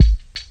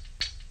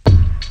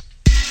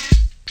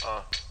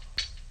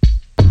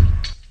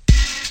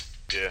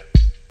Yeah.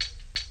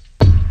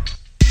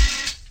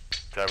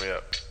 Turn me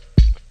up.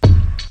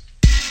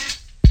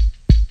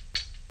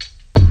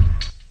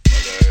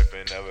 Mother Earth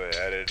ain't never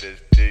had it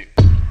this deep.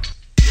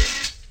 Yeah.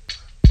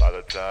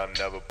 Father Time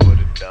never put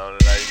it down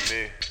like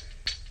me.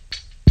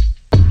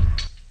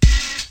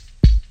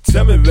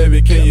 Tell me,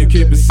 baby, can you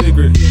keep it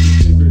secret?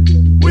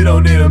 We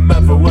don't need a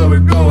map for where we're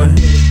going.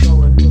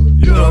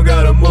 You don't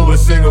gotta move a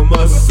single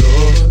muscle.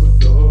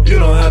 You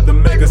don't have to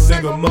make a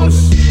single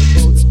motion.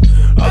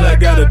 All I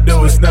gotta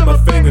do is snap my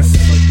fingers.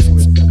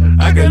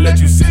 I can let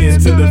you see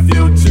into the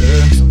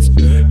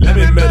future. Let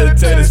me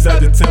meditate inside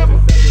the temple.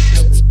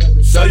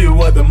 Show you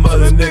what the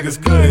mother niggas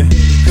couldn't.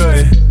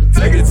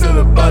 Take it to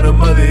the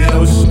bottom of the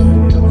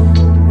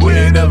ocean. We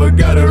ain't never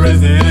gotta raise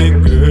the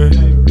anchor.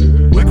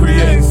 We're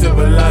creating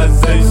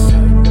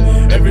civilization.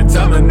 Every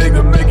time a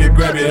nigga make it,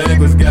 grab your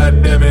ankles,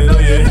 goddamn it. Know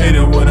you hate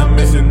it when I'm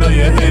missing, know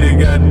you hate it,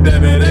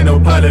 goddamn it. Ain't no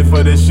pilot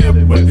for this ship,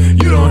 but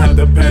you don't have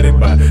to panic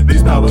by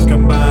these powers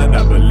combined.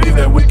 I believe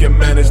that we can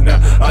manage now.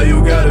 All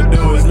you gotta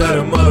do is let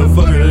a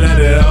motherfucker let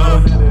it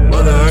on.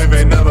 Mother Earth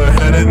ain't never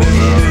had it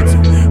this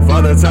deep.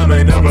 Father Time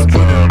ain't never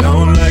put it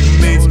down like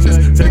me.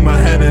 Just take my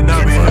hand and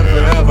I'll be here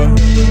forever.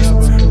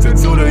 To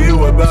tutor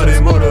you about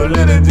immortal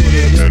energy.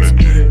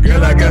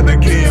 Girl, I got the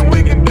key and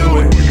we can do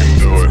it.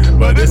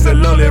 But it's a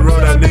lonely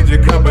road, I need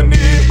your company.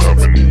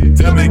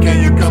 Tell me,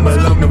 can you come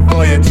along the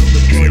voyage?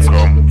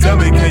 Tell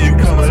me, can you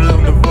come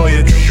along the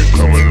voyage?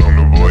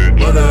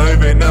 Mother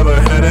Earth ain't never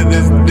had it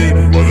this deep.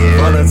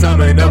 Father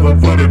Time ain't never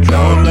put it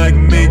down like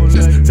me.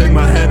 Just take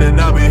my hand and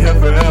I'll be here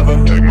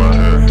forever.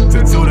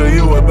 To tutor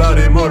you about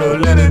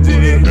immortal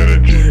energy.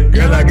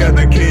 Girl, I got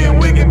the key and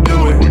we can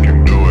do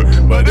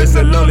it. But it's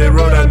a lonely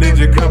road, I need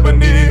your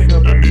company.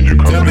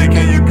 Tell me,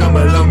 can you come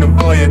along the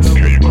voyage?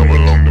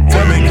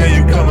 Tell me, can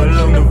you come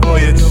along the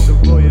voyage?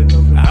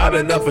 I've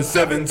been up for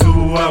 72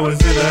 hours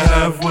and a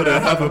half with a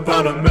half a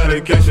pound of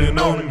medication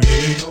on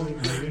me.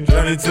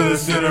 Journey to the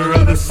center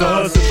of the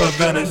source. If I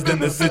vanish, then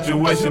the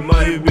situation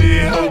might be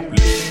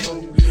hopeless.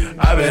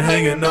 I've been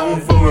hanging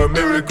on for a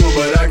miracle,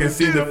 but I can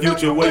see the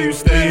future where you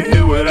stay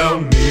here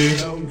without me.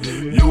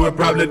 You would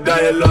probably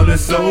die a lonely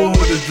soul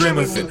with a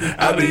dreamers, and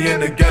I'll be in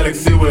the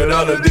galaxy with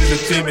all of these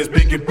achievements.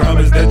 Pinky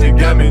promise that you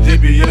got me.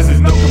 GPS is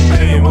no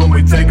companion. When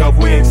we take off,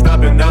 we ain't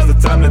stopping. Now's the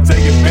time to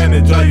take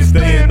advantage. Are you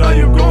staying? Are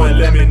you going?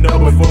 Let me know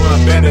before I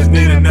vanish.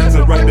 Need an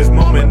answer right this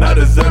moment. I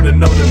deserve to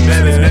know the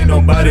man. Ain't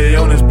nobody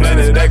on this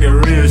planet that can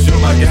reassure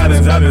my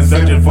guidance. I've been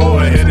searching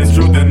for a hidden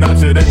truth, and I'm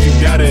sure that you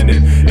got it.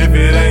 And if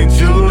it ain't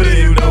you, then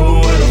you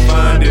know where to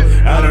find it.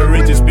 Out of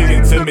reach is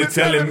speaking to me,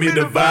 telling me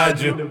divide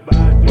you.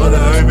 Mother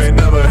Earth ain't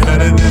never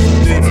had it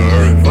this deep.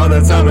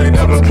 Father Time ain't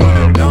never put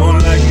it down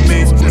like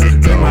me.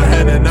 Just take my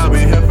hand and I'll be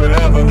here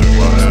forever.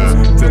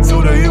 To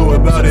tutor you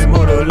about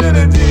immortal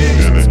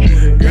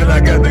energy. Girl, I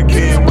got the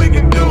key and we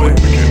can do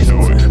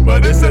it.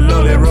 But it's a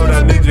lonely road,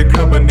 I need your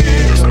company.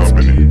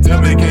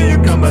 Tell me, can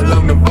you come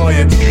along the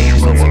voyage?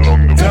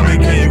 Tell me,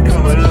 can you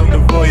come along the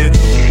voyage?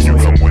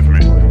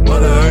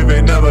 Mother Earth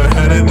ain't never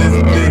had it this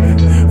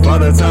deep.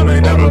 Father Time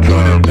ain't never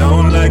put it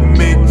down like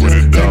me.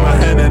 Just take my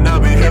hand and I'll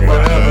be here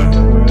forever.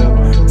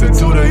 To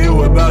tutor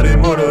you about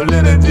immortal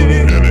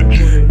energy.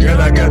 Girl,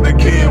 I got the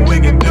key and we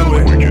can do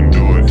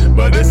it.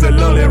 But it's a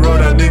lonely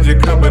road, I need your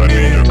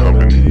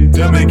company.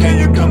 Tell me, can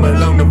you come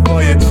along the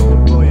voyage?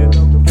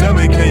 Tell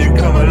me, can you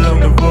come along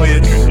the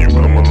voyage? Can you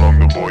come along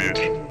the voyage?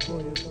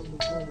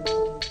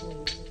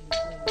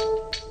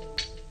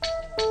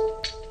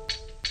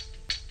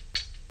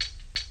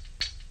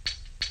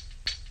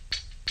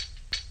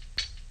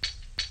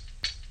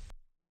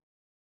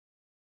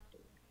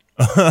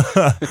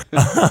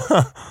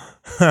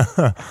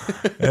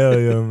 Hell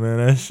yeah, man.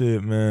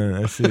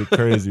 That shit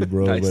crazy,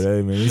 bro. Nice. But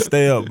hey, man, you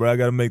stay up, bro. I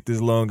gotta make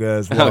this long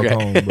ass walk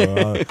home,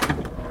 bro.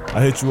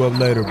 I'll hit you up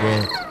later,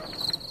 bro.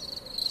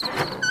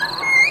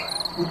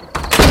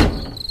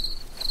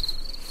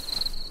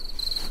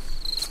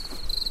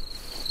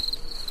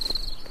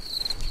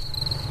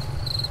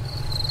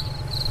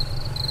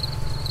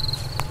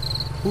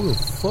 Who the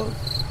fuck?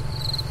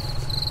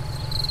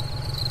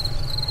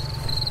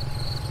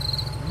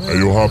 Hey,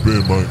 yo, hop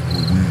in, man.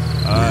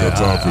 We got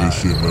time for this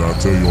shit, man. I'll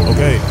tell you on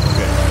the way.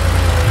 Okay.